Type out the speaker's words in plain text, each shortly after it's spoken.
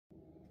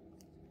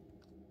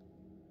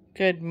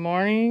Good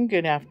morning,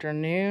 good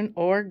afternoon,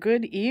 or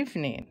good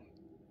evening.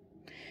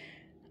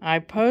 I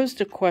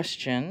posed a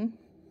question,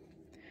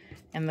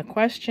 and the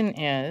question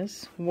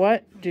is,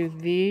 what do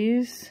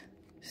these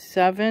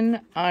 7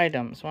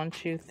 items, 1,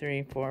 2,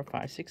 3, 4,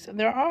 5, 6,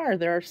 there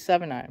are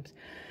 7 items.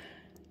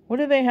 What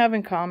do they have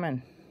in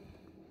common?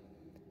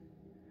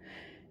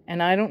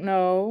 And I don't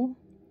know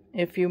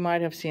if you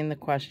might have seen the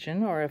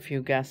question or if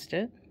you guessed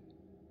it.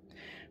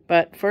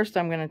 But first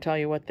I'm going to tell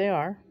you what they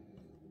are,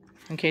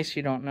 in case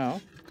you don't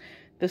know.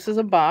 This is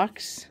a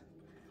box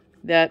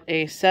that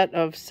a set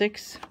of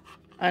 6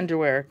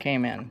 underwear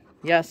came in.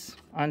 Yes,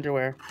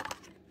 underwear.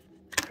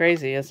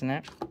 Crazy, isn't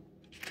it?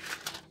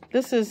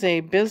 This is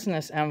a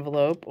business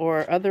envelope,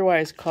 or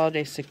otherwise called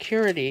a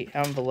security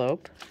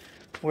envelope,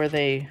 where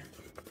they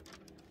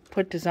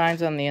put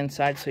designs on the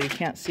inside so you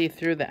can't see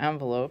through the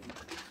envelope.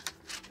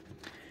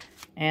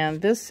 And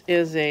this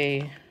is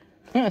a,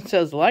 it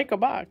says like a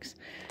box.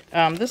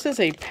 This is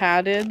a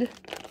padded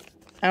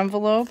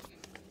envelope.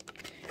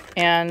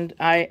 And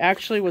I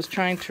actually was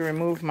trying to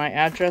remove my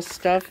address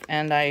stuff,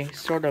 and I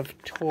sort of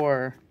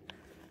tore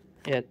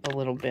it a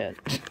little bit.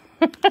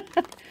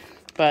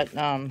 But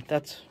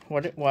that's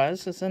what it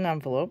was, is an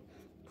envelope.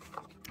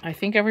 I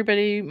think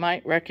everybody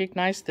might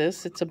recognize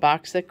this. It's a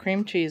box that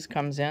cream cheese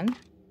comes in.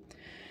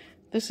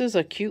 This is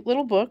a cute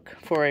little book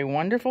for a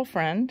wonderful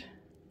friend.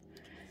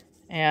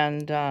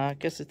 And I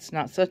guess it's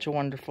not such a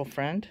wonderful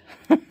friend.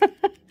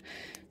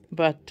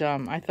 But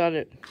I thought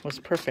it was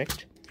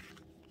perfect.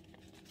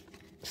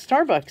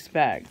 Starbucks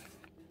bag.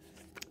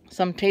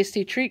 Some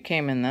tasty treat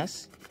came in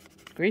this.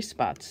 Grease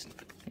spots.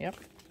 Yep.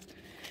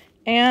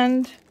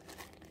 And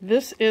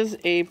this is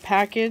a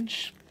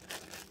package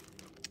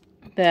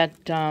that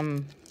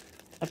a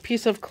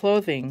piece of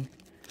clothing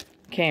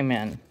came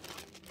in.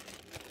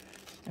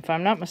 If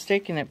I'm not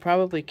mistaken, it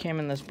probably came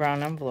in this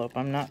brown envelope.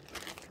 I'm not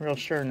real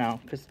sure now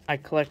because I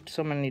collect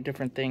so many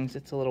different things.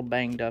 It's a little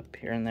banged up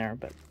here and there.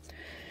 But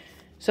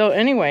so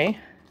anyway,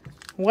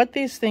 what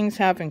these things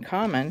have in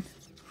common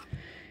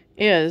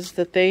is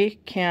that they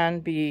can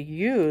be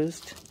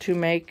used to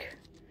make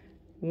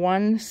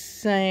one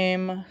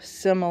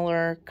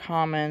similar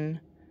common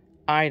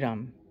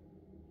item,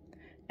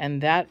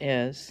 and that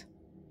is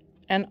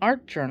an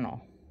art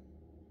journal.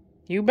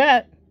 You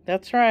bet,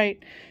 that's right.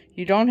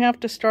 You don't have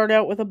to start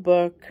out with a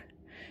book.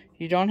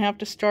 You don't have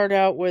to start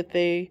out with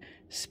a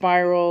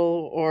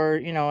spiral or,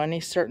 any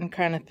certain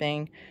kind of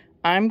thing.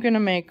 I'm going to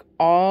make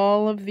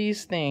all of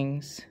these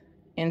things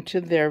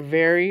into their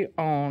very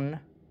own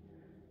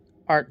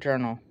art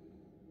journal.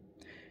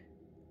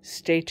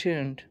 Stay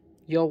tuned.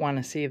 You'll want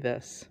to see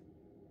this.